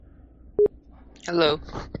Hello.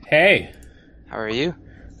 Hey. How are you?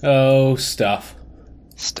 Oh, stuff.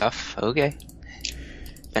 Stuff. Okay.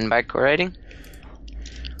 Been bike riding?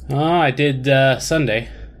 Oh, I did Sunday.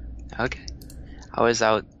 Okay. I was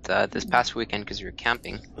out this past weekend because we were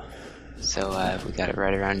camping. So we got to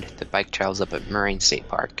ride around the bike trails up at Moraine State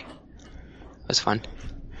Park. It was fun.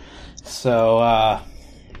 So,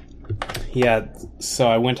 yeah, so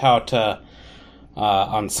I went out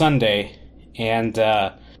on Sunday, and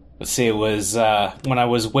let's see, it was when I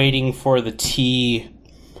was waiting for the tea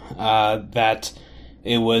that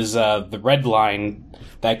it was the red line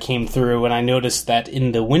that came through, and I noticed that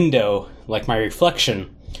in the window, like my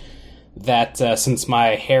reflection, that since my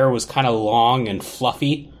hair was kind of long and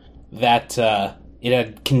fluffy, that it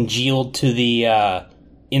had congealed to the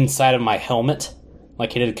inside of my helmet,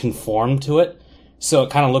 like it had conformed to it. So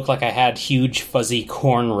it kind of looked like I had huge fuzzy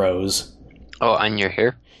cornrows. Oh, on your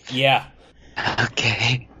hair? Yeah.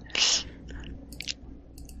 Okay.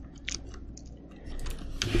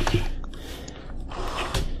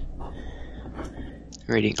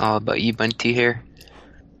 Reading all about you, Bunty here.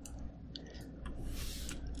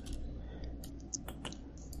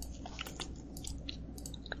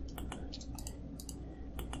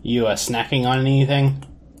 You snacking on anything?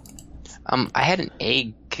 I had an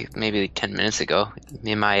egg maybe like 10 minutes ago.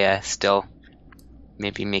 Am I still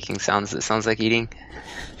maybe making sounds that sounds like eating?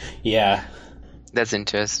 Yeah. That's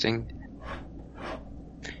interesting.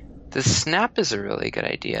 The snap is a really good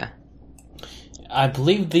idea. I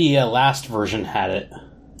believe the last version had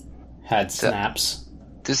snaps.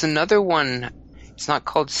 There's another one. It's not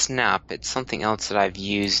called Snap. It's something else that I've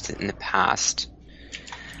used in the past.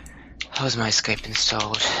 How was my Skype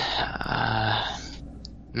installed?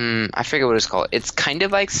 I forget what it's called. It's kind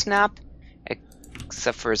of like Snap,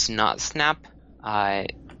 except for it's not Snap.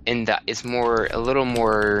 In that it's a little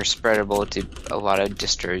more spreadable to a lot of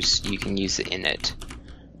distros. You can use it in it.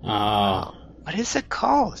 What is it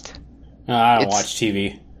called? I don't watch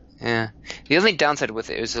TV. Yeah. The only downside with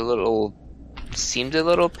it was seemed a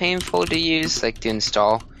little painful to use, like to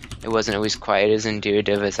install. It wasn't always quite as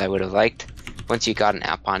intuitive as I would have liked. Once you got an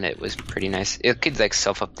app on it, it was pretty nice. It could like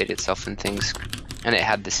self-update itself and things, and it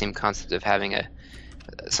had the same concept of having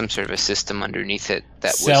some sort of a system underneath it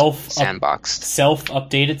that was sandboxed.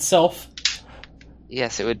 Self-update itself?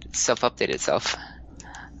 Yes, it would self-update itself.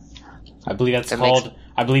 I believe that's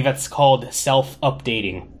called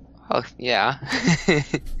self-updating. Oh, yeah.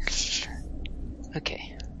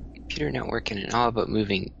 Okay. Computer networking and all about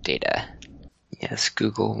moving data. Yes,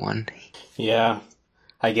 Google one. Yeah.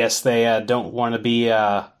 I guess they don't want to be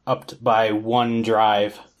upped by one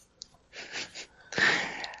drive.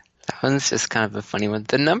 That one's just kind of a funny one.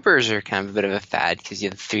 The numbers are kind of a bit of a fad because you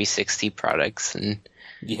have 360 products and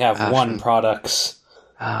you have one products.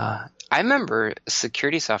 I remember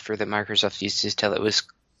security software that Microsoft used to tell it was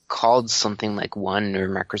called something like One or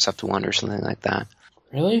Microsoft One or something like that.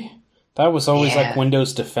 Really? That was always like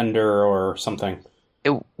Windows Defender or something.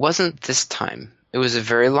 It wasn't this time. It was a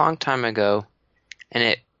very long time ago,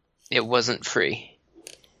 and it wasn't free.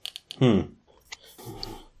 I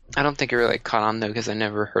don't think it really caught on, though, because I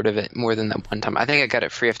never heard of it more than that one time. I think I got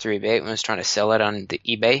it free after eBay when I was trying to sell it on the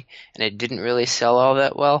eBay, and it didn't really sell all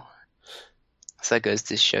that well. So that goes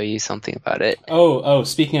to show you something about it. Oh,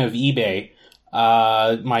 speaking of eBay,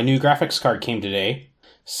 my new graphics card came today.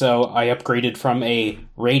 So I upgraded from a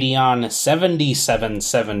Radeon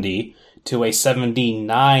 7770 to a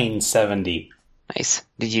 7970. Nice.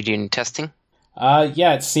 Did you do any testing?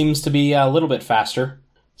 Yeah, it seems to be a little bit faster.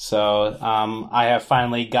 So, I have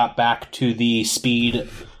finally got back to the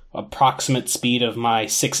approximate speed of my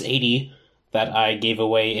 680 that I gave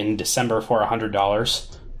away in December for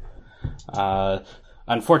 $100.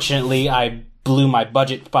 Unfortunately, I blew my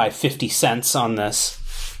budget by 50 cents on this.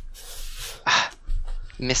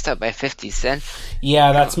 Missed out by 50 cents?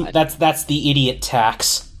 Yeah, that's the idiot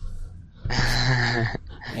tax.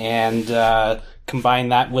 And, combine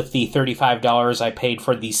that with the $35 I paid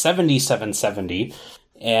for the 7770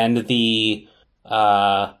 and the,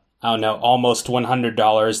 almost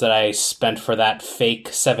 $100 that I spent for that fake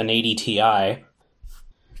 780 Ti.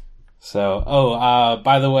 So,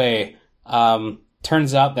 by the way,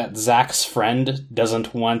 turns out that Zach's friend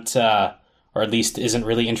doesn't want, or at least isn't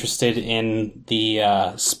really interested in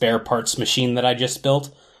the spare parts machine that I just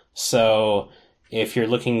built. So, if you're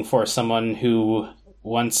looking for someone who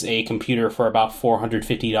wants a computer for about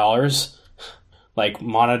 $450, like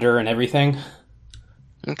monitor and everything.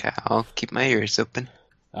 Okay, I'll keep my ears open.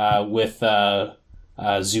 With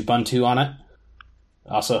Ubuntu on it.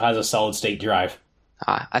 Also has a solid-state drive.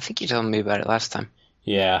 I think you told me about it last time.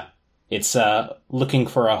 Yeah. It's looking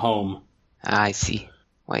for a home. I see.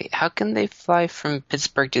 Wait, how can they fly from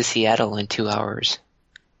Pittsburgh to Seattle in 2 hours?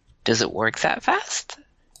 Does it work that fast?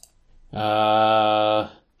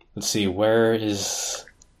 Let's see, where is...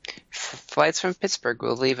 Flights from Pittsburgh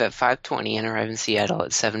will leave at 5:20 and arrive in Seattle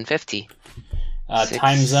at 7:50.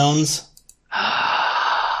 Time zones?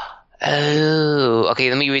 Oh, okay,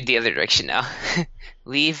 let me read the other direction now.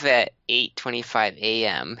 Leave at 8:25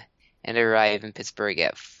 a.m. and arrive in Pittsburgh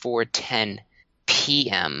at 4:10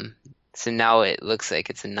 p.m. So now it looks like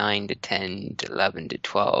it's a 9 to 10 to 11 to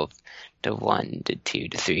 12 to 1 to 2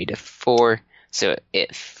 to 3 to 4. So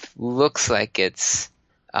it looks like it's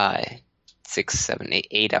 6, 7,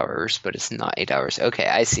 8 hours, but it's not 8 hours. Okay,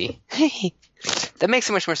 I see. That makes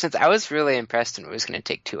so much more sense. I was really impressed when it was going to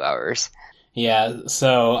take 2 hours. Yeah,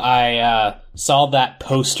 so I saw that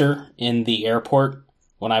poster in the airport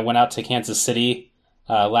when I went out to Kansas City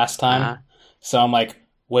last time. So I'm like,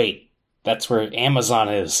 wait, that's where Amazon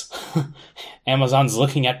is. Amazon's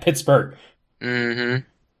looking at Pittsburgh. Mm-hmm.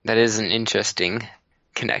 That is an interesting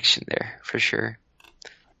connection there, for sure.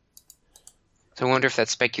 So I wonder if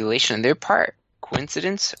that's speculation on their part,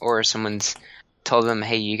 coincidence, or someone's told them,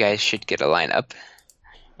 hey, you guys should get a lineup.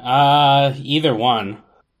 Either one.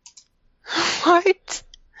 What?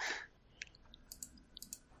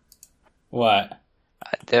 What?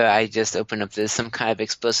 I just opened up some kind of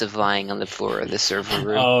explosive lying on the floor of the server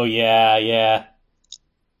room. Oh, yeah.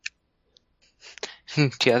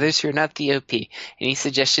 To others who are not the OP, any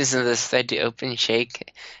suggestions on this thread to open,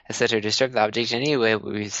 shake, etc. disturb the object in any way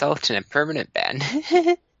will result in a permanent ban.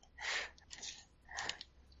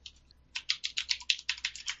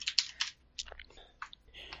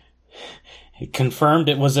 It confirmed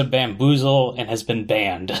it was a bamboozle and has been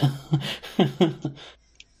banned.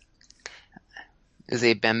 Is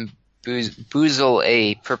a bamboozle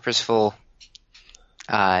a purposeful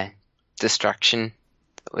destruction?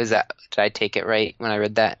 Was that? Did I take it right when I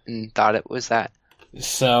read that and thought it was that?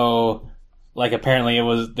 So, like, apparently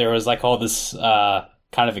there was like all this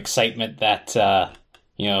kind of excitement that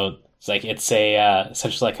it's like it's a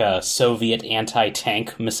essentially like a Soviet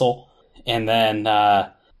anti-tank missile, and then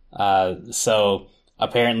so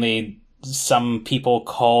apparently some people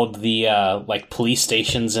called the like police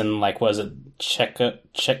stations in like was it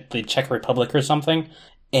the Czech Republic or something,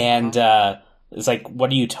 and it's like, what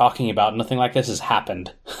are you talking about? Nothing like this has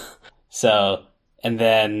happened. So, and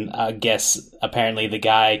then I guess apparently the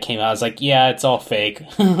guy came out and was like, yeah, it's all fake.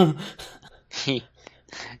 I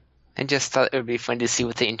just thought it would be fun to see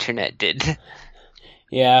what the internet did.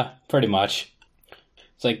 Yeah, pretty much.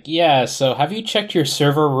 It's like, yeah, so have you checked your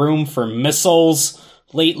server room for missiles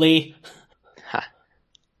lately? Huh.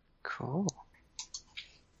 Cool.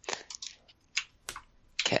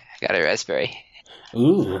 Okay, I got a raspberry.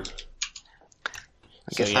 Ooh.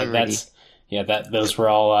 I guess I'm ready. Those were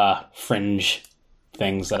all Fringe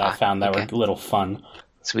things that I found that were a little fun.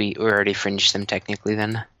 So we already fringed them technically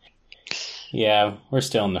then. Yeah, we're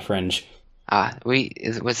still in the Fringe.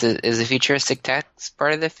 Is the futuristic text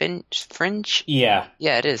part of the Fringe? Yeah.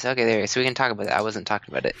 Yeah, it is. Okay, there. So we can talk about it. I wasn't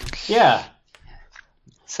talking about it. Yeah.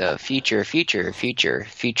 So future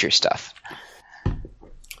stuff.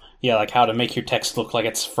 Yeah, like how to make your text look like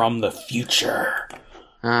it's from the future.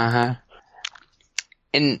 Uh-huh.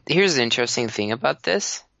 And here's the interesting thing about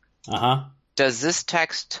this. Uh-huh. Does this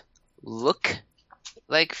text look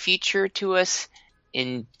like future to us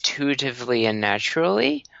intuitively and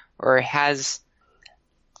naturally? Or has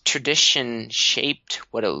tradition shaped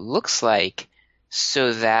what it looks like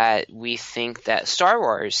so that we think that Star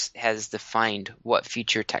Wars has defined what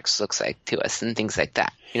future text looks like to us and things like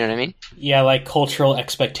that? You know what I mean? Yeah, like cultural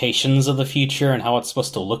expectations of the future and how it's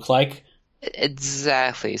supposed to look like.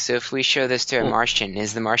 Exactly. So if we show this to a Martian,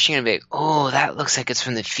 is the Martian going to be like, oh, that looks like it's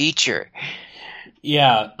from the future?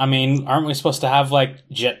 Yeah, I mean, aren't we supposed to have, like,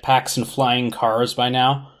 jetpacks and flying cars by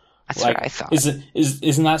now? That's like, what I thought.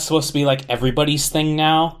 Isn't that supposed to be, like, everybody's thing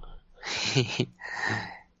now?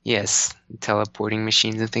 Yes, teleporting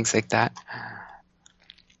machines and things like that.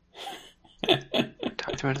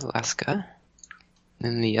 Talked about Alaska.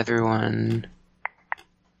 Then the other one,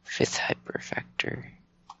 fifth hypervector.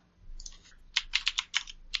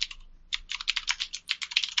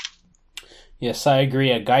 Yes, I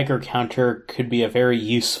agree. A Geiger counter could be a very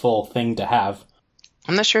useful thing to have.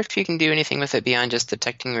 I'm not sure if you can do anything with it beyond just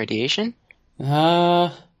detecting radiation.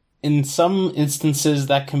 In some instances,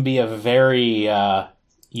 that can be a very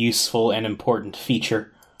useful and important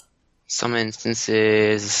feature. Some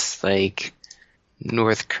instances, like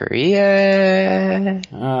North Korea,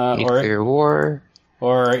 nuclear war.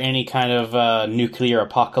 Or any kind of nuclear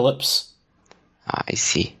apocalypse. I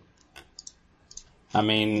see. I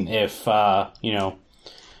mean, if,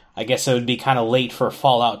 I guess it would be kind of late for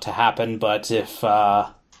Fallout to happen, but if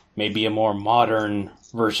maybe a more modern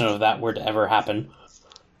version of that were to ever happen.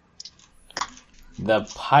 The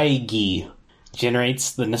Pygi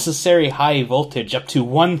generates the necessary high voltage up to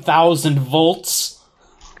 1,000 volts.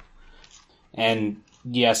 And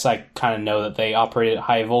yes, I kind of know that they operate at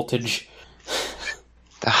high voltage.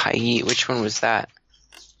 The Pygi, which one was that?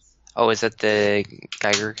 Oh, is that the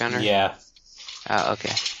Geiger counter? Yeah. Oh,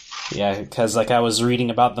 okay. Yeah, because I was reading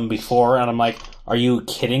about them before, and I'm like, are you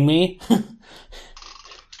kidding me?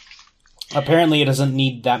 Apparently it doesn't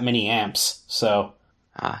need that many amps, so...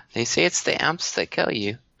 They say it's the amps that kill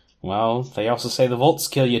you. Well, they also say the volts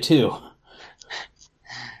kill you, too.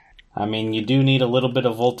 I mean, you do need a little bit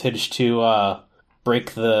of voltage to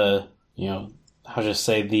break the,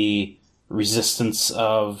 the resistance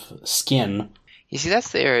of skin. You see,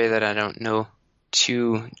 that's the area that I don't know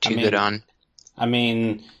too good on. I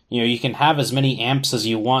mean, you can have as many amps as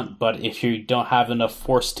you want, but if you don't have enough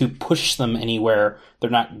force to push them anywhere,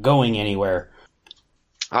 they're not going anywhere.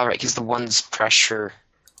 Alright, because the one's pressure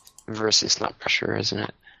versus not pressure, isn't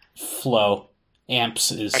it? Flow.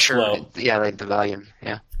 Amps is pressure, flow. Yeah, like the volume,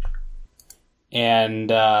 yeah. And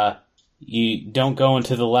you don't go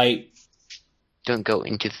into the light. Don't go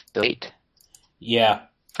into the light. Yeah.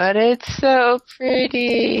 But it's so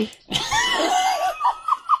pretty.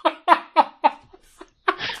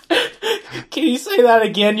 Can you say that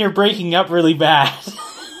again? You're breaking up really bad.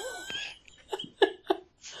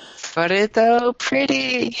 But it's so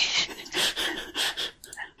pretty.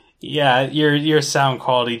 Yeah, your sound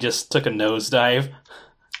quality just took a nosedive.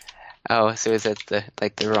 Oh, so is that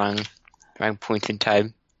the wrong point in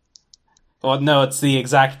time? Well, no, it's the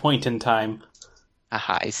exact point in time.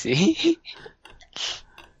 Aha, I see.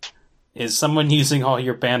 Is someone using all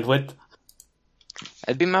your bandwidth?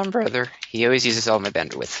 That'd be my brother. He always uses all my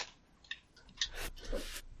bandwidth.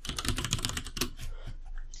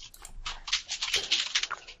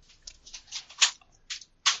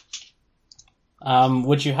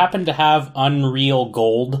 Would you happen to have Unreal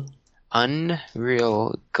Gold?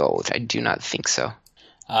 Unreal Gold? I do not think so.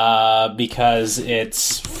 Because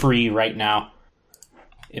it's free right now.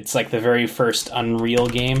 It's like the very first Unreal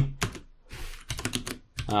game.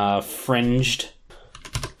 Fringed.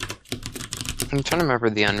 I'm trying to remember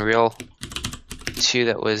the Unreal 2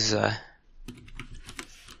 that was,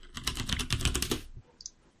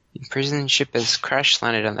 Prison ship has crash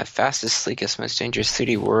landed on the fastest, sleekest, most dangerous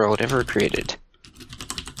 3D world ever created.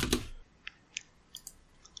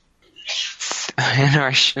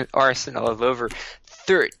 An arsenal of over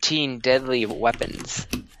 13 deadly weapons.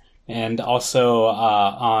 And also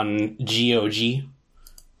on GOG.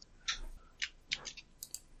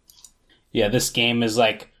 Yeah, this game is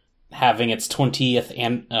like having its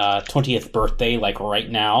 20th birthday like right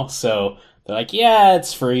now, so they're like, yeah,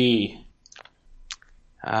 it's free.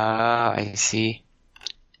 I see.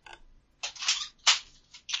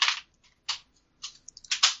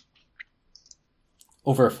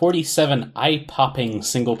 Over 47 eye-popping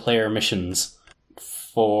single-player missions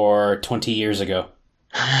for 20 years ago.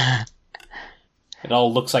 It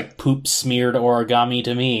all looks like poop-smeared origami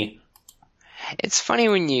to me. It's funny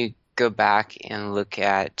when you go back and look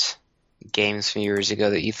at games from years ago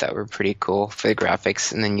that you thought were pretty cool for the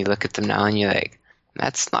graphics, and then you look at them now and you're like,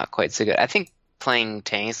 that's not quite so good. I think playing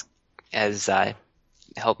tanks has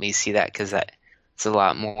helped me see that, because it's a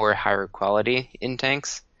lot more higher quality in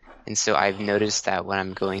tanks. And so I've noticed that when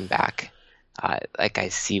I'm going back, I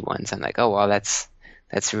see ones, I'm like, oh wow, that's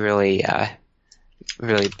really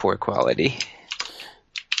really poor quality.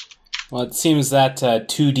 Well, it seems that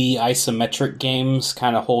 2D isometric games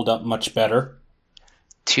kind of hold up much better.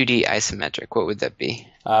 2D isometric, what would that be?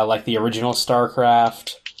 Like the original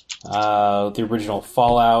StarCraft, the original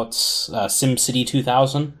Fallouts, SimCity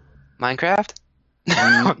 2000. Minecraft?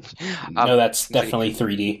 No, that's definitely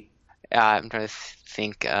 3D. I'm trying to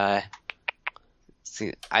think.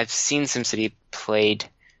 See, I've seen SimCity played.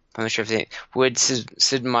 I'm not sure if would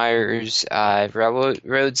Sid Meier's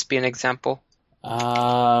Railroads be an example?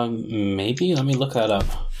 Maybe. Let me look that up.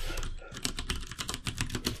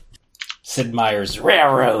 Sid Meier's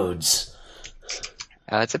Railroads.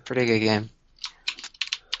 It's a pretty good game.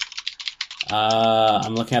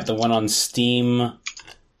 I'm looking at the one on Steam.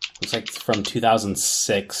 Looks like it's from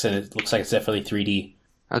 2006, and it looks like it's definitely 3D.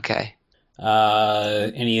 Okay.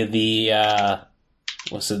 Any of the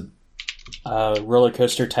Roller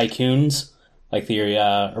Coaster Tycoons, like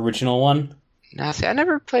the original one? No, see, I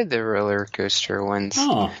never played the roller coaster ones.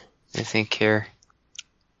 Oh. I think here.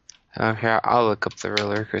 Oh, here, I'll look up the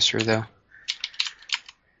roller coaster though.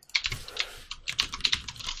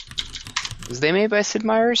 Was they made by Sid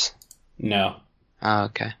Meier's? No. Oh,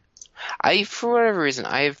 okay. For whatever reason,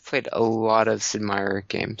 I have played a lot of Sid Meier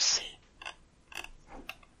games.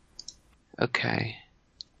 Okay.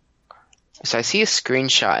 So I see a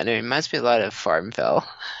screenshot, and it reminds me a lot of Farmville.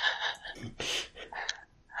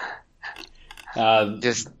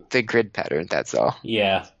 Just the grid pattern, that's all.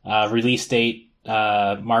 Yeah. Release date,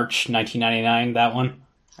 March 1999, that one?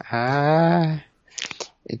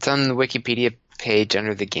 It's on the Wikipedia page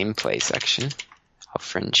under the gameplay section of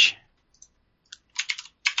Fringe.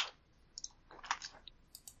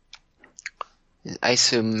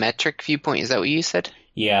 Isometric viewpoint, is that what you said?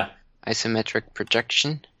 Yeah. Isometric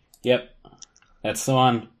projection? Yep. That's the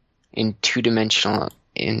one. In two-dimensional,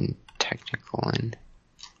 in technical, and...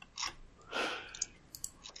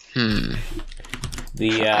 I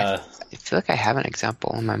feel like I have an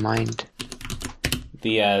example in my mind.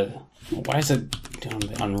 Why is it doing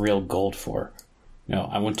the Unreal Gold for? No,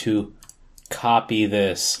 I want to copy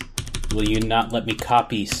this. Will you not let me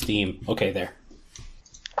copy Steam? Okay, there.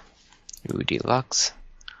 Ooh, deluxe.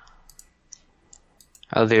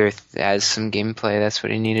 Oh, there has some gameplay. That's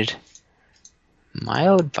what I needed.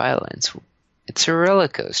 Mild violence. It's a roller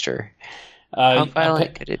coaster. How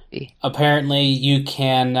violent could it be? Apparently, you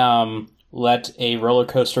can let a roller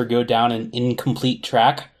coaster go down an incomplete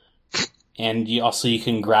track, and you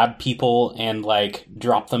can grab people and like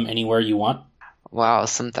drop them anywhere you want. Wow,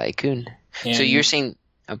 some tycoon. So you're saying,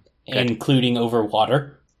 including over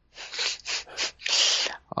water.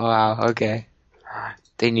 Wow, okay.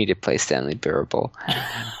 They need to play Stanley Parable.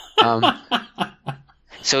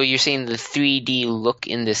 So you're saying the 3D look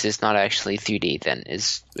in this is not actually 3D then,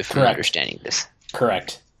 if I'm understanding this.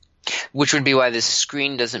 Correct. Which would be why the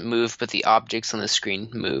screen doesn't move, but the objects on the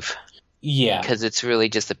screen move. Yeah. Because it's really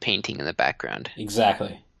just a painting in the background.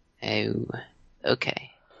 Exactly. Oh,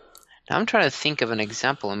 okay. Now I'm trying to think of an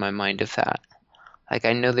example in my mind of that. Like,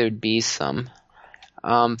 I know there would be some.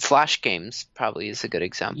 Flash games probably is a good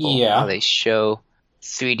example. Yeah. How they show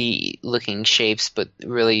 3D looking shapes, but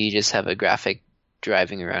really you just have a graphic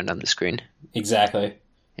driving around on the screen. Exactly.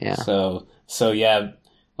 Yeah. So yeah,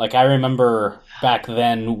 like I remember back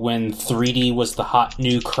then when 3D was the hot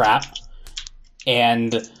new crap,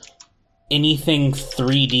 and anything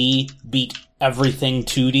 3D beat everything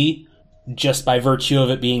 2D just by virtue of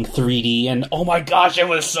it being 3D, and oh my gosh, it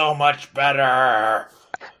was so much better.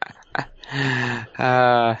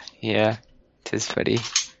 Yeah, it is funny.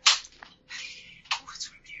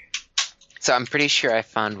 So I'm pretty sure I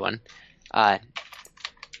found one.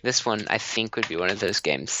 This one, I think, would be one of those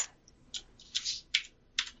games.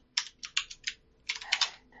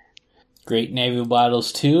 Great Naval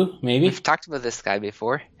Battles 2, maybe? We've talked about this guy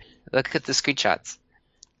before. Look at the screenshots.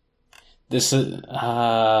 This is,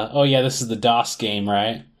 this is the DOS game,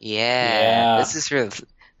 right? Yeah. This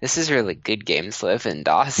is really good games live in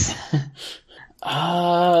DOS.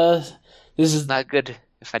 This is not good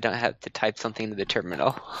if I don't have to type something to the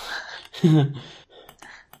terminal.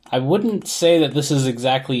 I wouldn't say that this is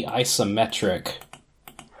exactly isometric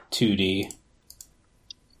 2D.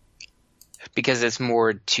 Because it's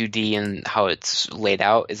more 2D in how it's laid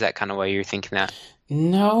out? Is that kind of why you're thinking that?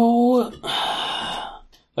 No.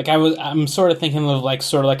 Like I'm sort of thinking of like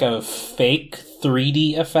a fake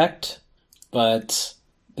 3D effect, but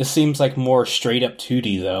this seems like more straight up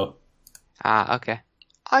 2D though. Okay.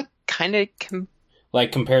 I kind of can...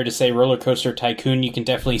 Like compared to say Roller Coaster Tycoon, you can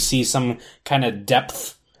definitely see some kind of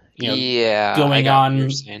depth, going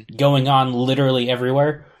on literally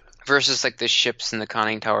everywhere. Versus like the ships in the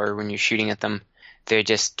conning tower, when you're shooting at them, they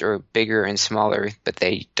just are bigger and smaller, but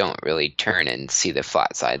they don't really turn and see the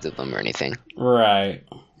flat sides of them or anything. Right.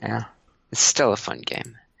 Yeah. It's still a fun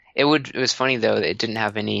game. It was funny though, it didn't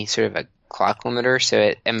have any sort of a clock limiter, so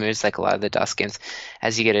it was like a lot of the DOS games.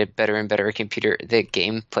 As you get a better and better computer, the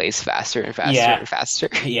game plays faster and faster and faster.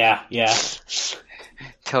 Yeah.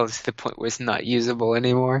 Till it's the point where it's not usable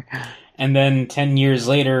anymore. And then 10 years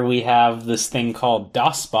later, we have this thing called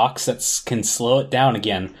DOSBox that can slow it down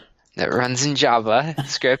again. That runs in Java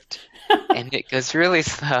script, and it goes really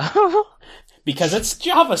slow. Because it's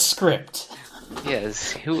JavaScript.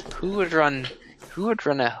 Yes, who would run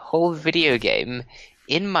a whole video game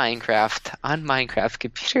in Minecraft on Minecraft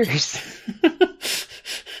computers?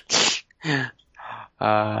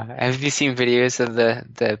 Have you seen videos of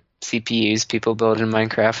the CPUs people build in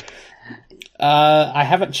Minecraft? I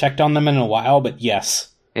haven't checked on them in a while, but yes.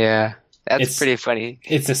 Yeah, it's pretty funny.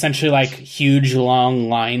 It's essentially like huge long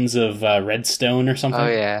lines of redstone or something. Oh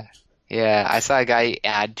yeah. Yeah, I saw a guy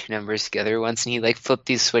add two numbers together once, and he like flipped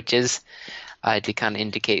these switches to kind of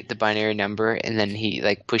indicate the binary number, and then he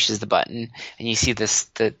like pushes the button, and you see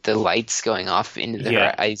the lights going off into the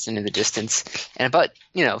Yeah. horizon in the distance, and about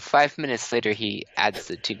 5 minutes later he adds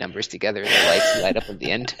the two numbers together, and the lights light up at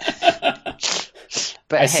the end.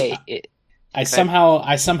 But I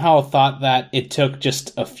somehow thought that it took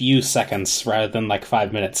just a few seconds rather than like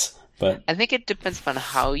 5 minutes. But I think it depends upon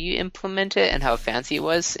how you implement it and how fancy it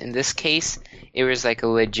was. In this case, it was like a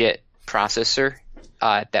legit processor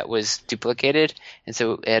that was duplicated, and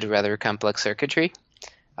so it had a rather complex circuitry.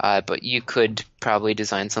 But you could probably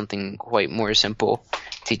design something quite more simple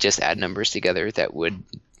to just add numbers together that would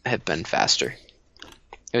have been faster.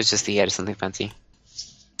 It was just that he had something fancy.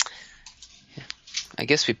 Yeah. I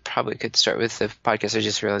guess we probably could start with the podcast. I was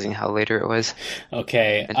just realizing how later it was.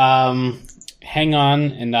 Okay. Hang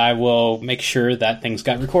on, and I will make sure that things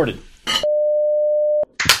got recorded.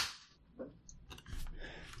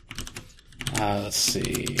 Let's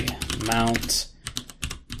see. Mount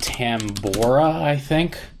Tambora, I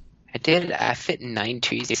think. I fit 9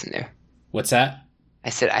 trees in there. What's that?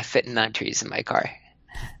 I said I fit 9 trees in my car.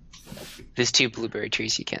 There's 2 blueberry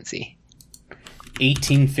trees you can't see.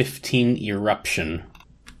 1815 eruption.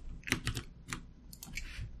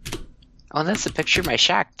 Oh, that's a picture of my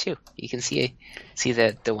shack too. You can see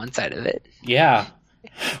the one side of it. Yeah.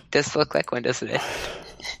 It does look like one, doesn't it?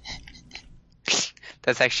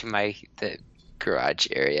 That's actually the garage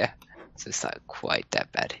area, so it's not quite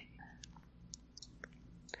that bad.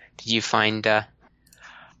 Did you find it?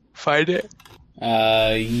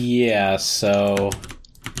 Yeah, so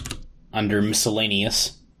under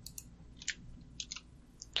miscellaneous.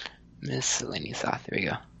 Miscellaneous. There we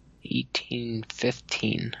go.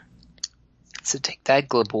 1815. So take that,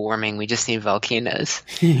 global warming. We just need volcanoes.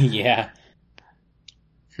 Yeah.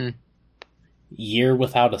 Year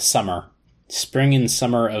without a summer. Spring and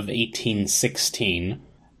summer of 1816.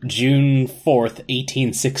 June 4th,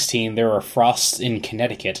 1816, there were frosts in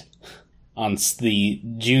Connecticut. On the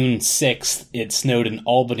June 6th, it snowed in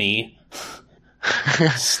Albany.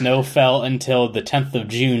 Snow fell until the 10th of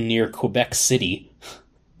June near Quebec City,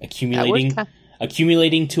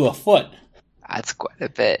 accumulating to a foot. That's quite a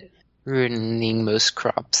bit. Ruining most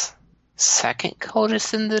crops. Second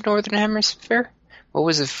coldest in the Northern Hemisphere? What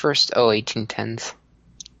was the first? 1810s.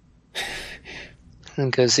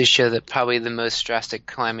 It goes to show that probably the most drastic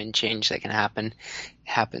climate change that can happen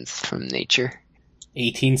happens from nature.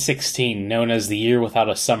 1816, known as the year without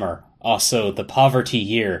a summer, also the poverty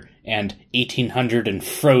year, and 1800 and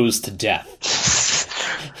froze to death.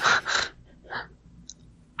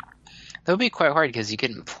 That would be quite hard because you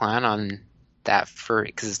couldn't plan on that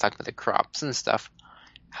because it's talking about the crops and stuff.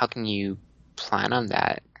 How can you plan on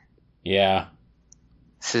that? Yeah.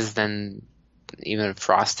 This is then even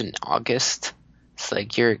frost in August. It's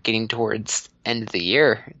like you're getting towards end of the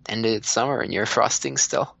year, end of the summer, and you're frosting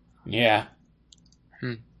still. Yeah.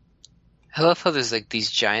 I love how there's like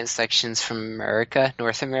these giant sections from America,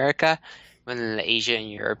 North America, when then Asia and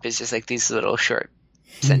Europe is just like these little short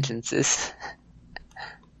sentences.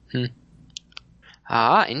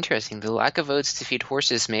 Interesting. The lack of oats to feed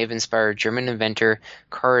horses may have inspired German inventor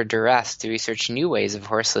Karl Duras to research new ways of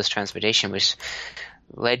horseless transportation, which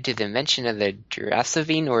led to the invention of the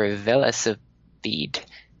Durasovine or Velocipede,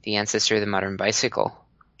 the ancestor of the modern bicycle.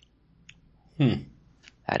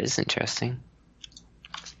 That is interesting.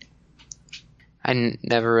 I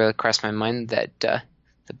never really crossed my mind that the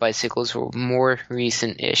bicycles were more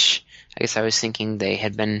recent-ish. I guess I was thinking they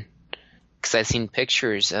had been, because I've seen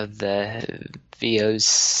pictures of the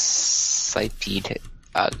Velocipede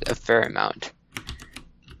a fair amount.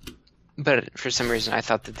 But for some reason I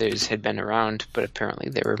thought that those had been around, but apparently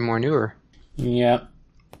they were more newer. Yep.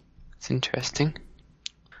 It's interesting.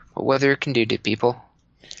 What weather can do to people.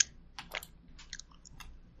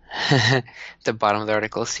 The bottom of the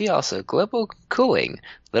article, see also global cooling,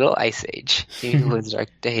 little ice age, includes dark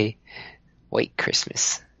day, white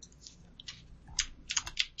Christmas.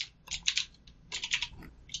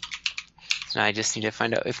 So now I just need to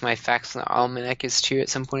find out if my facts on the almanac is true at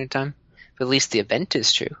some point in time. But at least the event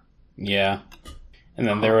is true. Yeah. And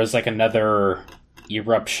then there was like another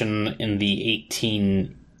eruption in the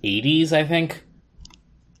 1880s, I think.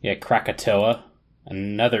 Yeah, Krakatoa,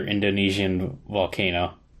 another Indonesian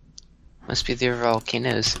volcano. Must be their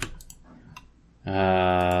volcanoes.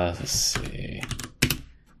 Let's see.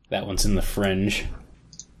 That one's in the Fringe.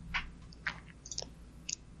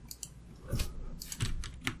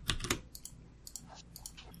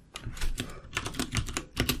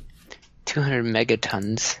 $200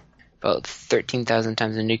 megatons, about 13,000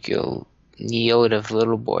 times the nuclear yield of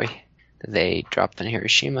Little Boy. that they dropped in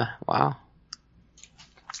Hiroshima. Wow.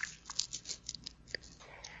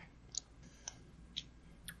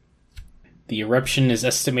 The eruption is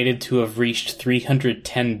estimated to have reached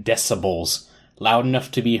 310 decibels, loud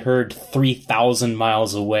enough to be heard 3,000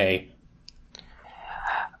 miles away.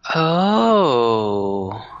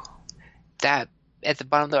 Oh. That, at the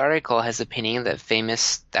bottom of the article, has a painting of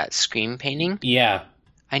that Scream painting. Yeah.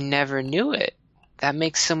 I never knew it. That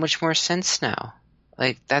makes so much more sense now.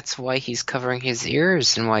 Like, that's why he's covering his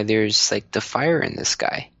ears and why there's, like, the fire in the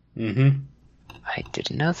sky. Mm-hmm. I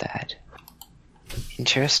didn't know that.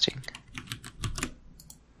 Interesting.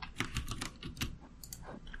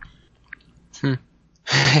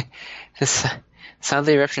 This sound of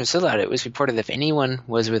the eruption was so loud, it was reported that if anyone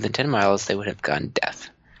was within 10 miles, they would have gotten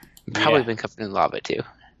deaf. Probably been covered in lava, too.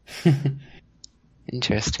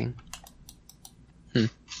 Interesting.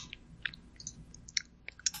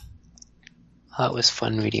 Well, it was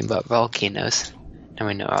fun reading about volcanoes. Now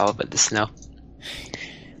we know all about the snow.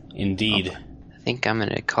 Indeed. Well, I think I'm going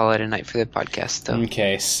to call it a night for the podcast, though.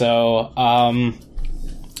 Okay, so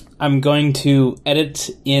I'm going to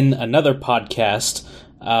edit in another podcast.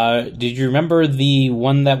 Did you remember the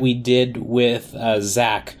one that we did with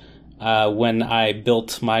Zach when I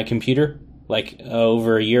built my computer? Like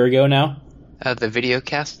over a year ago now? The video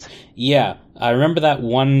cast? Yeah, I remember that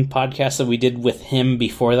one podcast that we did with him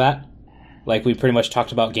before that. Like, we pretty much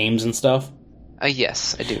talked about games and stuff.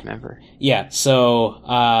 Yes, I do remember. Yeah, so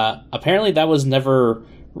apparently that was never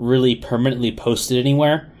really permanently posted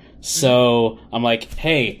anywhere. So I'm like,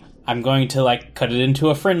 hey, I'm going to, like, cut it into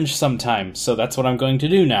a Fringe sometime. So that's what I'm going to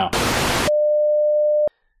do now.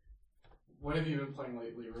 What have you been playing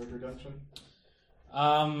lately, Road Redemption?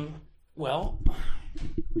 Well...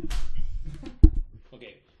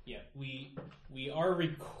 Okay, yeah, we are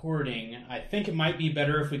recording. I think it might be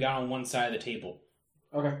better if we got on one side of the table.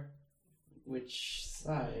 Okay. Which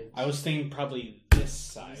side? I was thinking probably this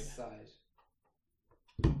side. This side.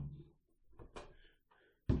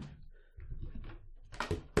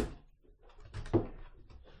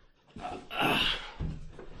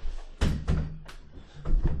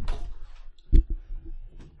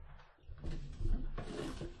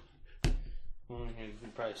 Okay, we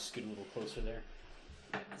can probably scoot a little closer there.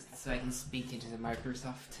 So I can speak into the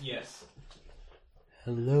Microsoft. Yes.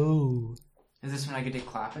 Hello. Is this when I get to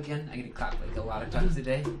clap again? I get to clap like a lot of times a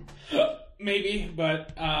day. Maybe,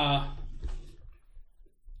 but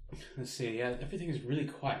let's see. Yeah, everything is really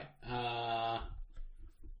quiet. Guess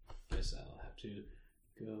I'll have to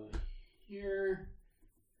go here.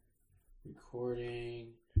 Recording.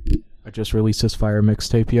 I just released this Fire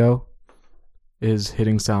mixtape, yo. Is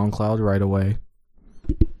hitting SoundCloud right away.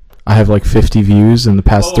 I have like 50 views in the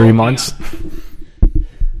past 3 months.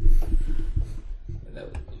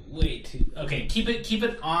 Wait. Okay, keep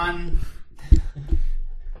it on.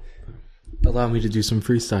 Allow me to do some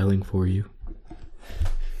freestyling for you.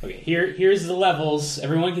 Okay, here's the levels.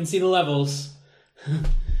 Everyone can see the levels.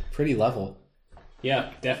 Pretty level.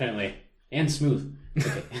 Yeah, definitely. And smooth.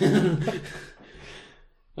 Okay.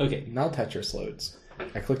 Okay. Now Tetris loads.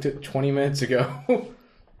 I clicked it 20 minutes ago.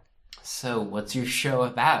 So, what's your show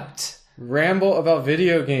about? Ramble about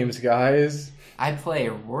video games, guys. I play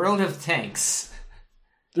World of Tanks.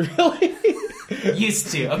 Really? Used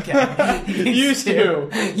to, okay. Used to.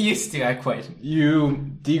 Used to, I quit. You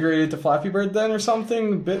degraded to Flappy Bird then or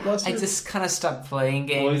something? A bit less? I just kind of stopped playing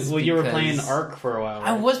games. Well, you were playing Ark for a while, right?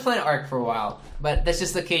 I was playing Ark for a while, but that's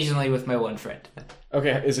just occasionally with my one friend.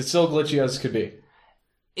 Okay, is it still glitchy as could be?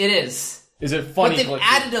 It is. Is it funny But they've glitchy?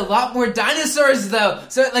 added a lot more dinosaurs, though,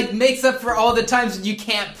 so it like makes up for all the times when you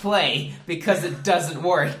can't play because it doesn't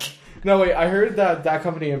work. No, wait, I heard that that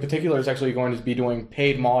company in particular is actually going to be doing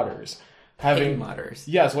paid modders. Paid modders?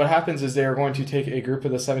 Yes, what happens is they are going to take a group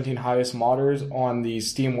of the 17 highest modders on the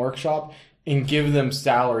Steam Workshop and give them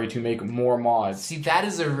salary to make more mods. See, that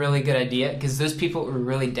is a really good idea, because those people were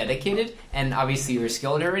really dedicated, and obviously you were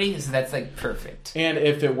skilled already, so that's like perfect. And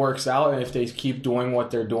if it works out, and if they keep doing what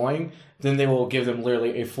they're doing, then they will give them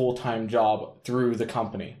literally a full-time job through the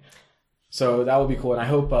company. So that would be cool, and I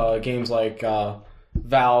hope games like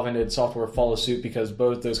Valve and id Software follow suit, because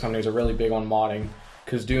both those companies are really big on modding,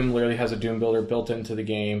 because Doom literally has a Doom builder built into the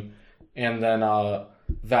game, and then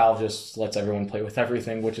Valve just lets everyone play with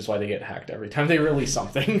everything, which is why they get hacked every time they release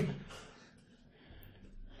something.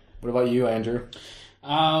 What about you, Andrew?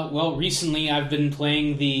 Well, recently I've been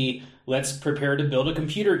playing the Let's Prepare to Build a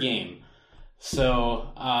Computer game.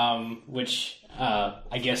 So, which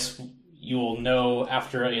I guess you will know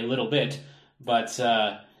after a little bit. But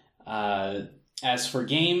as for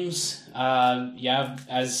games, yeah,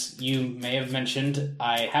 as you may have mentioned,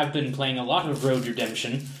 I have been playing a lot of Road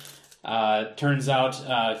Redemption. Turns out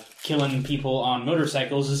killing people on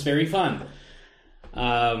motorcycles is very fun.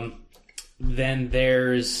 Then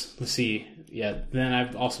there's, then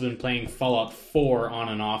I've also been playing Fallout 4 on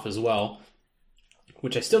and off as well,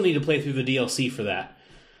 which I still need to play through the DLC for that.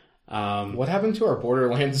 What happened to our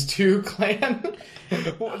Borderlands 2 clan?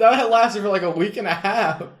 That lasted for like a week and a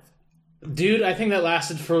half. Dude, I think that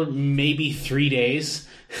lasted for maybe 3 days.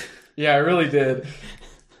 Yeah, it really did.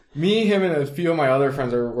 Me, him, and a few of my other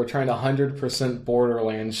friends were trying to 100%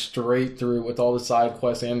 Borderlands straight through with all the side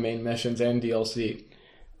quests and main missions and DLC.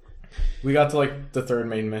 We got to like the third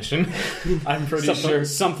main mission. I'm pretty sure.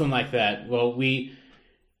 Something like that. Well, we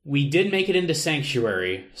did make it into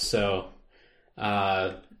Sanctuary, so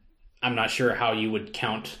I'm not sure how you would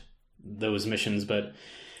count those missions, but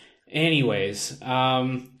anyways,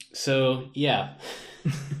 so yeah.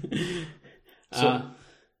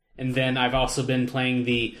 And then I've also been playing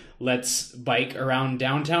the Let's Bike Around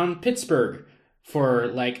Downtown Pittsburgh for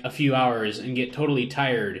like a few hours and get totally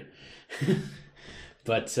tired.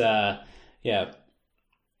 But, yeah.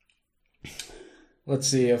 Let's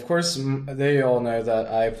see. Of course, they all know that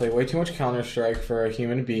I play way too much Counter-Strike for a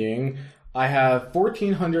human being. I have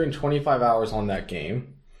 1,425 hours on that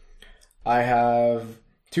game. I have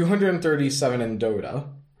 237 in Dota.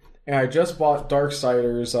 And I just bought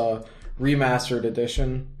Darksiders Remastered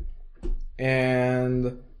Edition.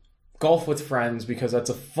 And Golf with Friends, because that's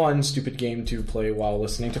a fun, stupid game to play while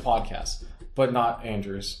listening to podcasts. But not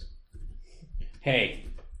Andrew's. Hey.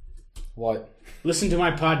 What? Listen to my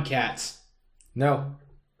podcasts. No.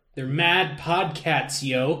 They're mad podcasts,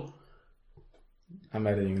 yo. I'm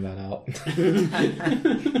editing that out.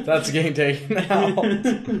 That's getting taken out.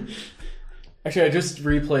 Actually, I just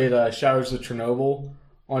replayed Shadows of Chernobyl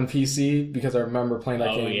on PC because I remember playing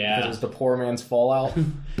that game because it was the poor man's Fallout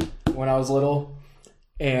when I was little.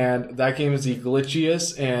 And that game is the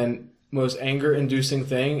glitchiest and most anger-inducing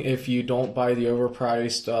thing if you don't buy the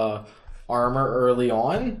overpriced armor early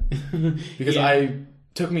on. Because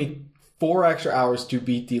took me 4 extra hours to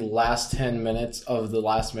beat the last 10 minutes of the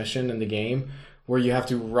last mission in the game, where you have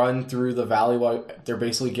to run through the valley while they're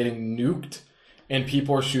basically getting nuked and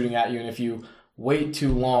people are shooting at you, and if you wait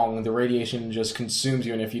too long, the radiation just consumes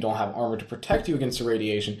you, and if you don't have armor to protect you against the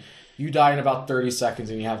radiation, you die in about 30 seconds,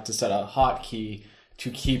 and you have to set a hotkey to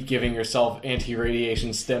keep giving yourself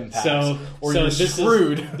anti-radiation stim packs, or you're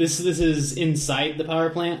screwed. This is inside the power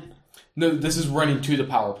plant? No, this is running to the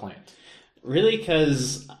power plant. Really?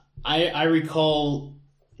 Because I recall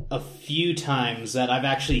a few times that I've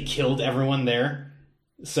actually killed everyone there.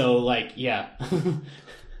 So, like, yeah.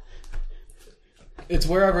 It's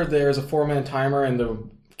wherever there's a 4-minute timer and the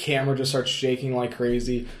camera just starts shaking like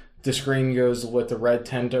crazy. The screen goes with the red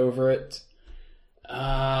tint over it.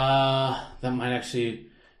 That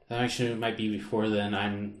might be before then.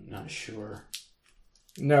 I'm not sure.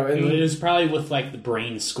 No, it was probably with like the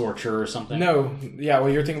Brain Scorcher or something. No, yeah,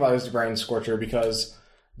 what you're thinking about is the Brain Scorcher, because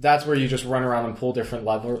that's where you just run around and pull different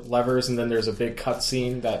levers, and then there's a big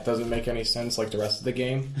cutscene that doesn't make any sense like the rest of the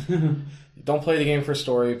game. Don't play the game for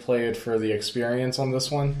story, play it for the experience on this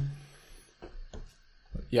one.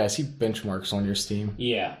 Yeah, I see benchmarks on your Steam.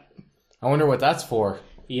 Yeah. I wonder what that's for.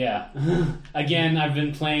 Yeah. Again, I've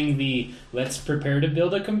been playing the Let's Prepare to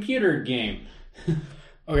Build a Computer game.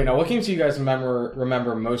 Okay, now what games do you guys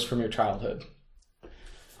remember most from your childhood?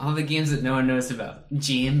 All the games that no one knows about.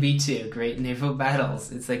 GMB2, Great Naval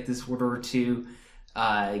Battles. It's like this World War II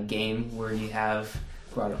game where you have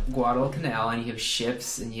Guadalcanal and you have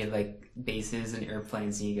ships and you have like bases and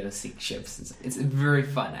airplanes and you go sink ships. It's very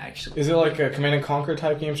fun, actually. Is it like a Command and Conquer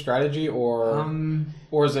type game strategy, or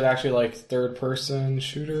is it actually like third-person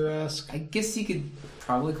shooter-esque? I guess you could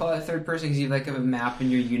probably call it third person because you like have a map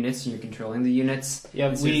and your units and you're controlling the units.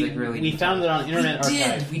 Yeah, so we like really we found it on Internet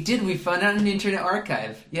Archive. We found it on Internet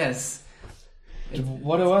Archive. Yes.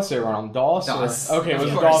 What OS did it run on? DOS? DOS. Okay, it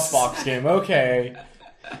was a DOS box game. Okay.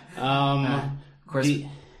 Of course.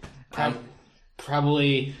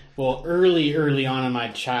 Probably, well, early on in my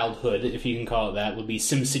childhood, if you can call it that, would be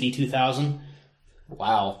SimCity 2000.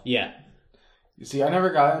 Wow. Yeah. You see, I never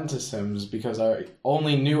got into Sims because I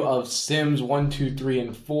only knew of Sims 1, 2, 3,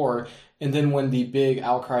 and 4. And then when the big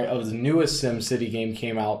outcry of the newest SimCity game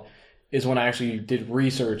came out is when I actually did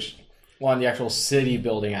research on the actual city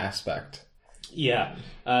building aspect. Yeah.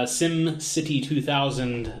 SimCity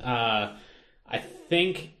 2000, I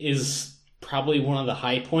think, is probably one of the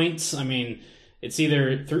high points. I mean, it's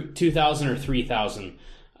either 2000 or 3000.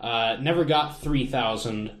 Never got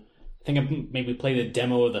 3000. I think I maybe played a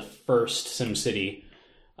demo of the first SimCity.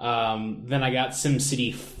 Then I got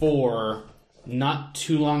SimCity 4 not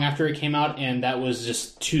too long after it came out, and that was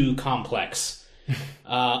just too complex.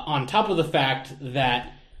 on top of the fact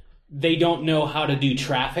that they don't know how to do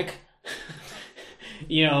traffic.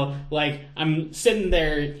 Like, I'm sitting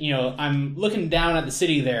there, I'm looking down at the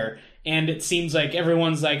city there, and it seems like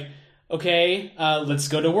everyone's like, okay, let's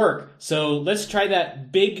go to work. So let's try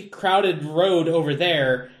that big crowded road over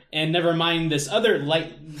there, and never mind this other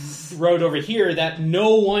light road over here that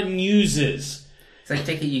no one uses. So I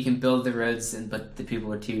take it you can build the roads, but the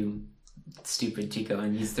people are too stupid to go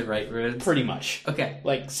and use the right roads? Pretty much. Okay.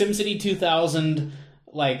 Like, SimCity 2000,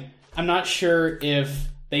 like, I'm not sure if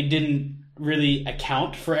they didn't really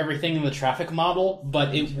account for everything in the traffic model,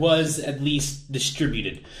 but it was at least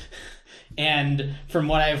distributed. And from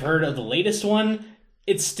what I've heard of the latest one,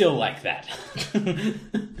 it's still like that.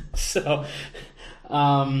 So,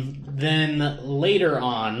 then later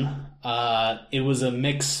on, it was a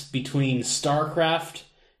mix between StarCraft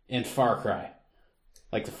and Far Cry.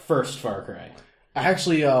 Like the first Far Cry.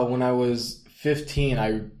 Actually, when I was 15,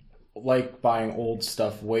 I liked buying old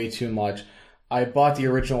stuff way too much. I bought the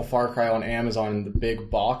original Far Cry on Amazon in the big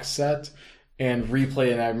box set and replayed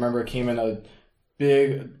it, and I remember it came in a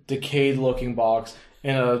big, decayed-looking box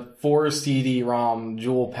and a 4 CD-ROM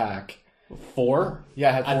jewel pack. 4?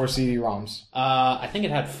 Yeah, it had 4 CD-ROMs. I think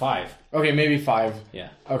it had 5. Okay, maybe 5.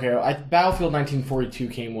 Yeah. Okay, Battlefield 1942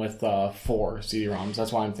 came with 4 CD-ROMs.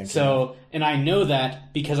 That's why I'm thinking. So, and I know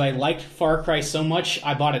that because I liked Far Cry so much,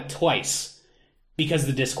 I bought it twice because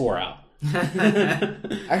the disc wore out.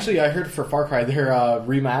 Actually, I heard for Far Cry, they're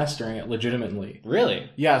remastering it legitimately. Really?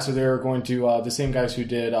 Yeah, so they're going to, the same guys who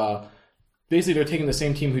did, basically they're taking the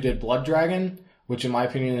same team who did Blood Dragon, which in my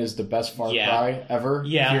opinion is the best Far Cry ever,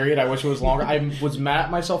 period. I wish it was longer. I was mad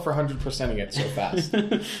at myself for 100%ing it so fast.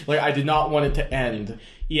 Like, I did not want it to end.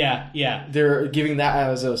 Yeah. They're giving that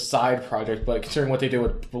as a side project, but considering what they did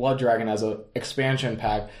with Blood Dragon as an expansion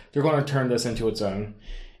pack, they're going to turn this into its own.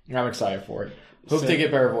 I'm excited for it. Hope they get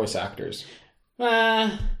better voice actors.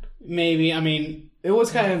 Maybe. I mean, it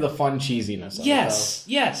was kind of the fun cheesiness of it, though.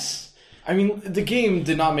 Yes. I mean, the game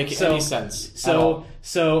did not make any sense.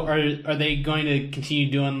 So are they going to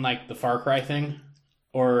continue doing like the Far Cry thing,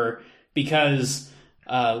 or because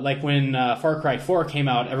like when Far Cry 4 came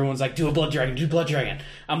out, everyone's like, do a Blood Dragon, do Blood Dragon.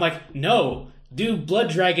 I'm like, no, do Blood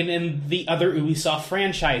Dragon in the other Ubisoft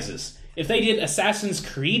franchises. If they did Assassin's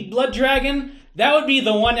Creed Blood Dragon, that would be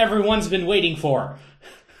the one everyone's been waiting for.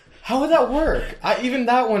 How would that work? Even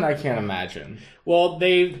that one I can't imagine. Well,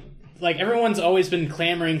 everyone's always been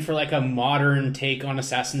clamoring for like a modern take on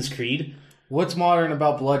Assassin's Creed. What's modern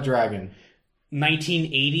about Blood Dragon?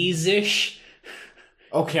 1980s-ish.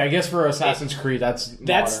 Okay, I guess for Assassin's Creed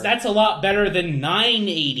that's a lot better than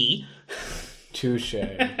 980. Touche.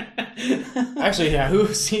 Actually, yeah,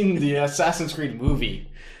 who's seen the Assassin's Creed movie?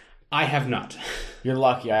 I have not. You're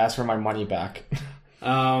lucky. I asked for my money back.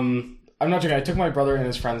 I'm not joking. I took my brother and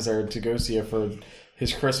his friends there to go see it for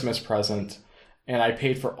his Christmas present, and I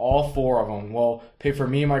paid for all 4 of them. Well, paid for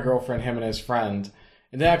me, my girlfriend, him, and his friend,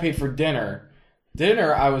 and then I paid for dinner.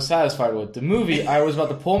 Dinner, I was satisfied with. The movie, I was about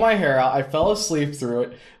to pull my hair out. I fell asleep through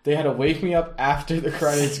it. They had to wake me up after the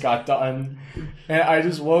credits got done, and I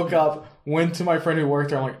just woke up, went to my friend who worked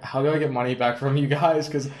there. I'm like, how do I get money back from you guys?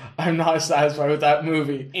 Because I'm not satisfied with that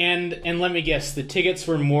movie. And let me guess, the tickets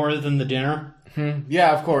were more than the dinner?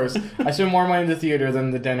 Yeah, of course. I spent more money in the theater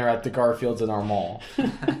than the dinner at the Garfields in our mall.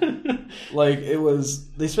 Like,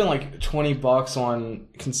 they spent like $20 on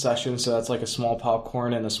concessions, so that's like a small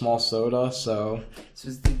popcorn and a small soda, so... So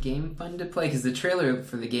is the game fun to play? Because the trailer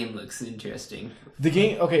for the game looks interesting. The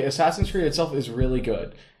game, okay, Assassin's Creed itself is really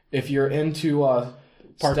good. If you're into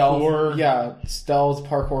parkour, stealth,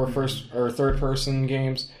 parkour, first or third person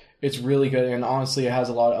games, it's really good, and honestly it has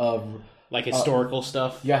a lot of... Like historical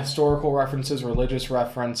stuff? Yeah, historical references, religious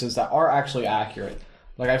references that are actually accurate.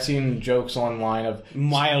 Like, I've seen jokes online of...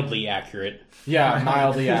 Mildly accurate. Yeah,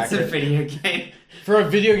 mildly accurate. It's a video game. For a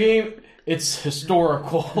video game, it's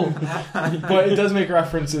historical. But it does make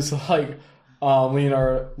references to, like,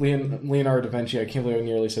 Leonardo da Vinci. I can't believe I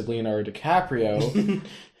nearly said Leonardo DiCaprio.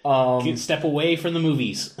 Step away from the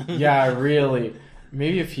movies. Yeah, really.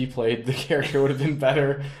 Maybe if he played the character, it would have been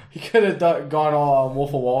better. He could have gone all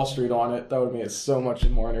Wolf of Wall Street on it. That would have made it so much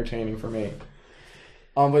more entertaining for me.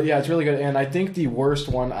 But yeah, it's really good. And I think the worst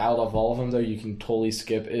one out of all of them, though, you can totally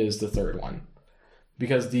skip, is the third one.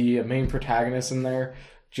 Because the main protagonist in there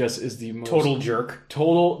just is the most... Total jerk.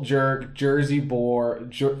 Total jerk, Jersey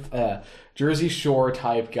Shore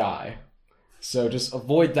type guy. So just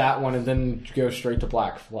avoid that one and then go straight to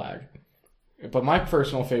Black Flag. But my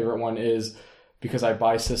personal favorite one is... because I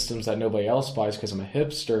buy systems that nobody else buys because I'm a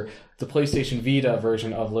hipster, the PlayStation Vita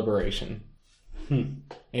version of Liberation. And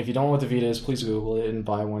if you don't know what the Vita is, please Google it and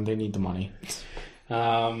buy one. They need the money.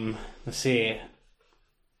 Let's see.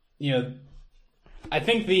 I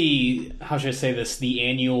think how should I say this? The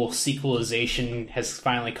annual sequelization has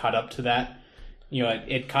finally caught up to that.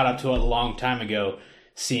 It caught up to it a long time ago,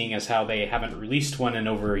 seeing as how they haven't released one in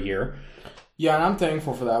over a year. Yeah, and I'm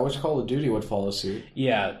thankful for that. I wish Call of Duty would follow suit.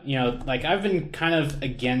 Yeah, I've been kind of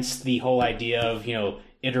against the whole idea of,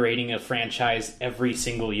 iterating a franchise every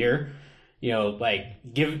single year. Do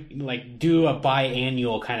a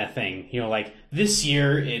biannual kind of thing. This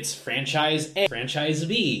year it's franchise A, franchise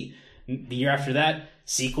B. The year after that,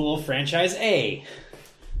 sequel, franchise A.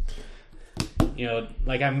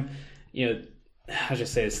 How should I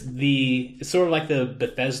say this? It's sort of like the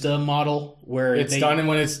Bethesda model where it's done, and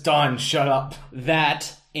when it's done, shut up.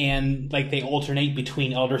 That and they alternate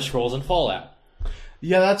between Elder Scrolls and Fallout.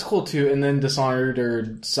 Yeah, that's cool too. And then Dishonored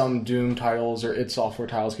or some Doom titles or id Software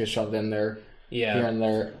titles get shoved in there here and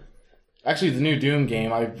there. Actually, the new Doom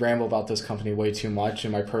game, I ramble about this company way too much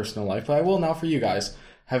in my personal life, but I will now for you guys.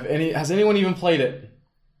 Has anyone even played it?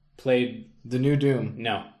 Played the new Doom?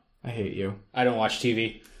 No. I hate you. I don't watch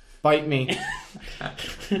TV. Bite me.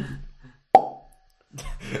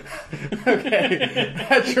 Okay.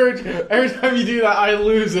 At church, every time you do that, I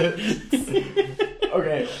lose it.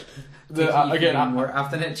 Okay. More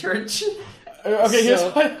often at church. Okay, here's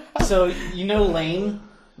what. So Lane?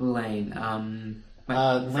 Lane.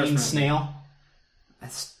 Lane Snail.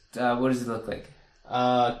 What does he look like?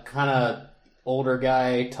 Kind of older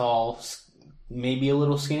guy, tall, maybe a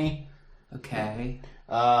little skinny. Okay.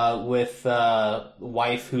 With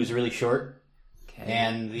wife who's really short. Okay.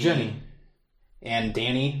 And Jenny. And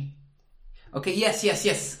Danny. Okay, yes.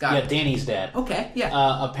 Got it. Yeah, Danny's dad. Okay, yeah.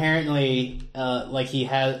 Apparently, he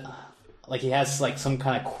has some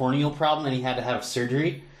kind of corneal problem and he had to have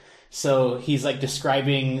surgery. So he's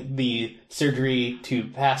describing the surgery to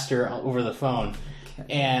Pastor over the phone.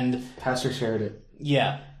 Okay. And Pastor shared it.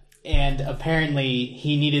 Yeah. And apparently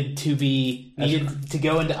he needed to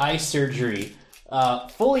go into eye surgery,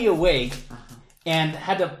 fully awake, and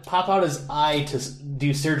had to pop out his eye to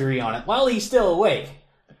do surgery on it while he's still awake.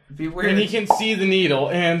 It'd be weird. And he can see the needle,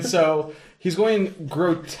 and so he's going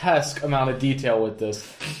grotesque amount of detail with this.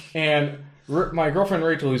 And my girlfriend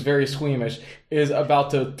Rachel, who's very squeamish, is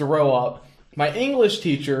about to throw up. My English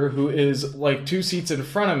teacher, who is 2 seats in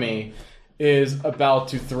front of me, is about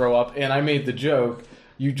to throw up, and I made the joke,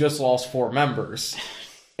 you just lost 4 members.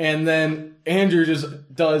 And then Andrew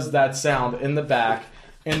just does that sound in the back,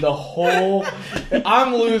 and the whole...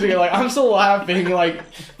 I'm losing it. I'm still laughing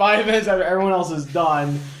 5 minutes after everyone else is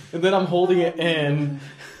done, and then I'm holding it in.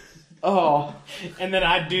 Oh. And then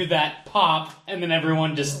I do that pop, and then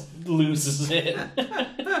everyone just loses it.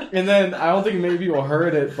 And then, I don't think many people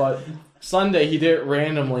heard it, but Sunday he did it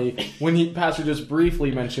randomly when Pastor just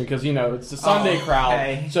briefly mentioned, because, it's the Sunday crowd,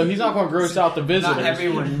 okay. So he's not going to gross out the visitors. Not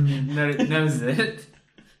everyone knows it.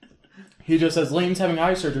 He just says, Lane's having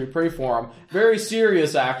eye surgery, pray for him. Very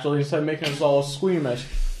serious, actually, instead of making us all squeamish.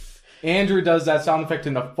 Andrew does that sound effect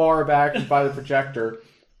in the far back by the projector,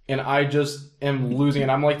 and I just am losing it.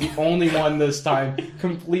 I'm the only one this time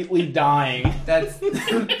completely dying. That's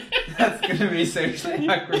going to be socially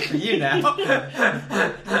awkward for you now.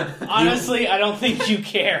 Honestly, I don't think you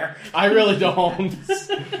care. I really don't.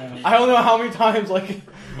 I don't know how many times,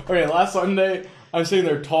 okay, last Sunday, I'm sitting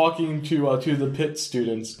there talking to the Pitt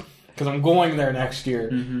students, because I'm going there next year.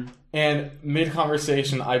 Mm-hmm. And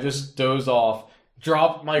mid-conversation, I just doze off,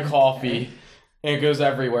 drop my coffee, and it goes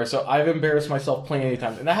everywhere. So I've embarrassed myself plenty of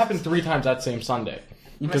times. And that happened 3 times that same Sunday.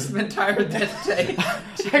 You must have been tired that day.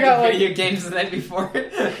 I got video games the night before.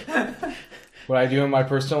 What I do in my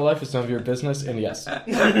personal life is none of your business, and yes. I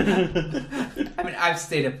mean, I've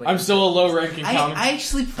stayed up late. I'm still a low-ranking comic. I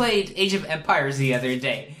actually played Age of Empires the other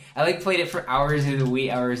day. I played it for hours of the wee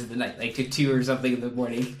hours of the night, to 2 or something in the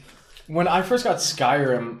morning. When I first got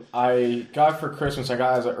Skyrim, I got it for Christmas. I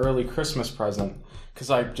got it as an early Christmas present because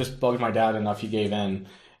I just bugged my dad enough. He gave in,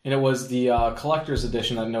 and it was the collector's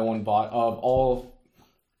edition that no one bought of all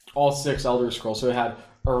 6 Elder Scrolls. So it had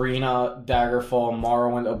Arena, Daggerfall,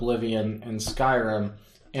 Morrowind, Oblivion, and Skyrim,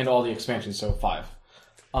 and all the expansions. So 5.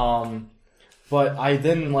 But I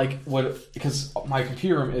then because my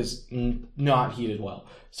computer room is not heated well,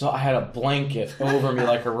 so I had a blanket over me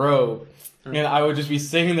like a robe. And I would just be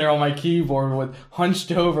sitting there on my keyboard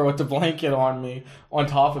hunched over with the blanket on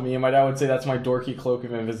top of me. And my dad would say, that's my dorky cloak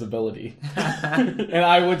of invisibility. And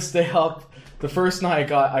I would stay up. The first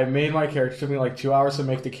night I made my character. It took me 2 hours to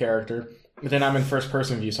make the character. But then I'm in first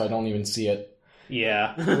person view, so I don't even see it.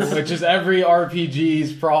 Yeah. Which is every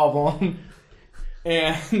RPG's problem.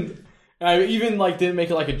 And I even didn't make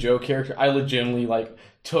it a joke character. I legitimately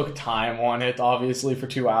took time on it, obviously, for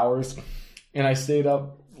 2 hours. and I stayed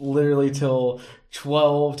up literally till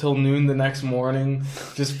noon the next morning,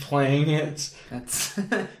 just playing it That's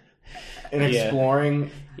and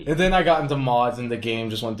exploring. And then I got into mods, and the game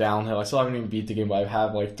just went downhill. I still haven't even beat the game, but I've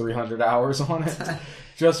had like 300 hours on it,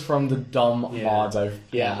 just from the dumb mods I've.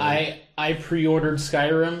 I pre-ordered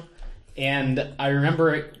Skyrim, and I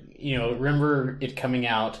remember it coming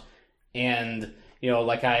out, and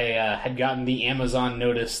like I had gotten the Amazon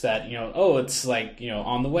notice that it's like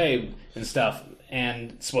on the way and stuff,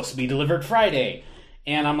 and it's supposed to be delivered Friday,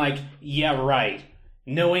 and I'm like, yeah, right.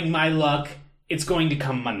 Knowing my luck, it's going to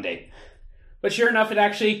come Monday. But sure enough, it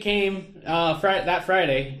actually came that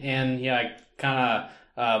Friday, and I kind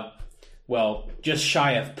of, just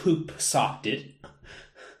shy of poop socked it.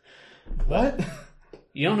 What?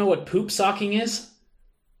 You don't know what poop socking is?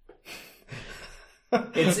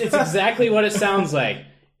 It's exactly what it sounds like.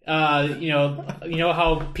 You know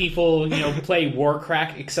how people play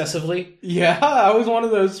Warcrack excessively? Yeah, I was one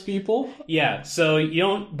of those people. Yeah, so you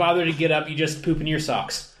don't bother to get up, you just poop in your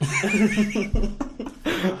socks.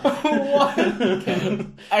 What?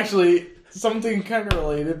 Actually, something kind of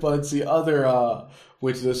related, but it's the other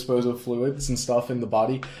way to dispose of fluids and stuff in the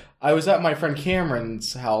body. I was at my friend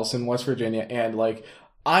Cameron's house in West Virginia, and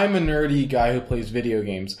I'm a nerdy guy who plays video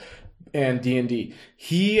games and D&D.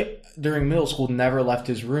 He, during middle school, never left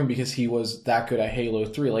his room because he was that good at Halo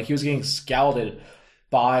 3. He was getting scouted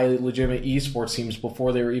by legitimate esports teams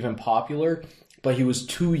before they were even popular, but he was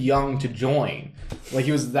too young to join.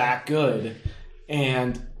 He was that good.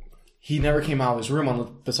 And he never came out of his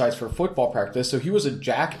room besides for football practice, so he was a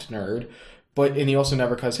jacked nerd, and he also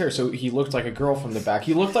never cut his hair, so he looked like a girl from the back.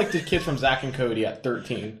 He looked like the kid from Zack and Cody at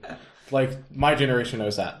 13. My generation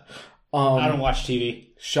knows that. I don't watch TV.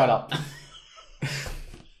 Shut up.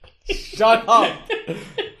 Shut up.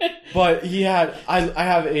 But I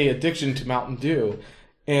have a addiction to Mountain Dew,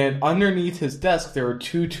 and underneath his desk there were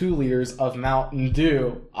 2 liters of Mountain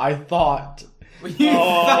Dew. I thought...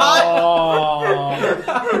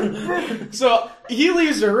 So he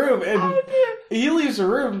leaves the room, and he leaves the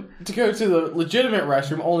room to go to the legitimate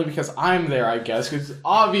restroom only because I'm there, I guess, because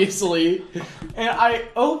obviously. And I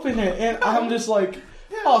open it, and I'm just like,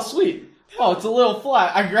 oh, sweet. Oh, it's a little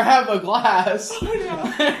flat. I grab a glass, and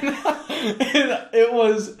it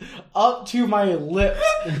was up to my lips,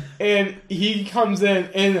 and he comes in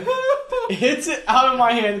and hits it out of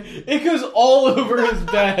my hand. It goes all over his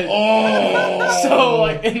bed. Oh! So,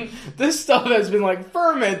 and this stuff has been,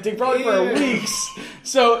 fermenting probably for weeks.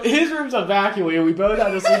 So, his room's evacuated. We both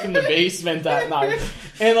had to sleep in the basement that night.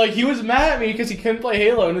 And, he was mad at me because he couldn't play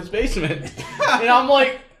Halo in his basement. And I'm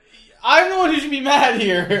like, I'm the one who should be mad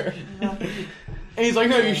here. And he's like,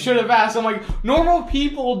 no, you should have asked. I'm like, normal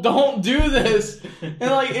people don't do this. And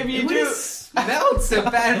if you do... It smelled so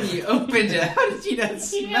bad when you opened it. How did you not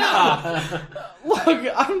smell? Yeah. Look,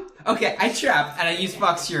 Okay, I trap and I use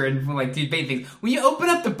fox urine for debate things. When you open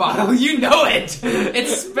up the bottle, you know it. It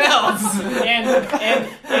smells. and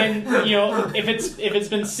if it's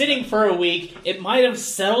been sitting for a week, it might have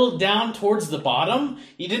settled down towards the bottom.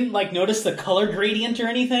 You didn't notice the color gradient or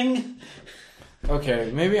anything.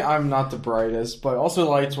 Okay, maybe I'm not the brightest, but also the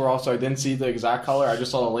lights were off, so I didn't see the exact color. I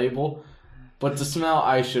just saw the label. But the smell,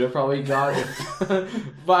 I should have probably got it.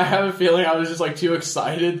 But I have a feeling I was just too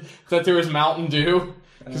excited that there was Mountain Dew,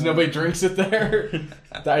 because nobody drinks it there,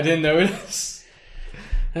 that I didn't notice.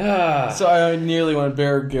 So I nearly went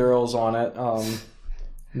Bear Grylls on it,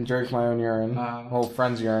 and drank my own urine, old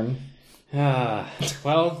friend's urine.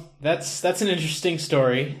 Well, that's an interesting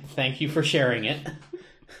story. Thank you for sharing it.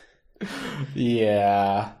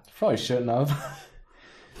 Yeah, probably shouldn't have.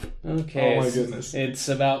 Okay. Oh my goodness. It's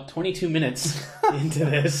about 22 minutes into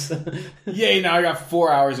this. Yay, now I got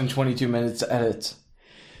 4 hours and 22 minutes to edit.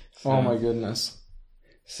 Oh my goodness.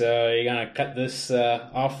 So you're gonna cut this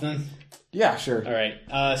off then? Yeah, sure.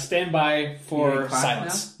 Alright. Stand by for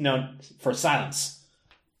silence. No, for silence.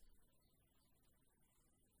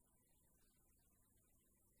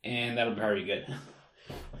 And that'll be very good.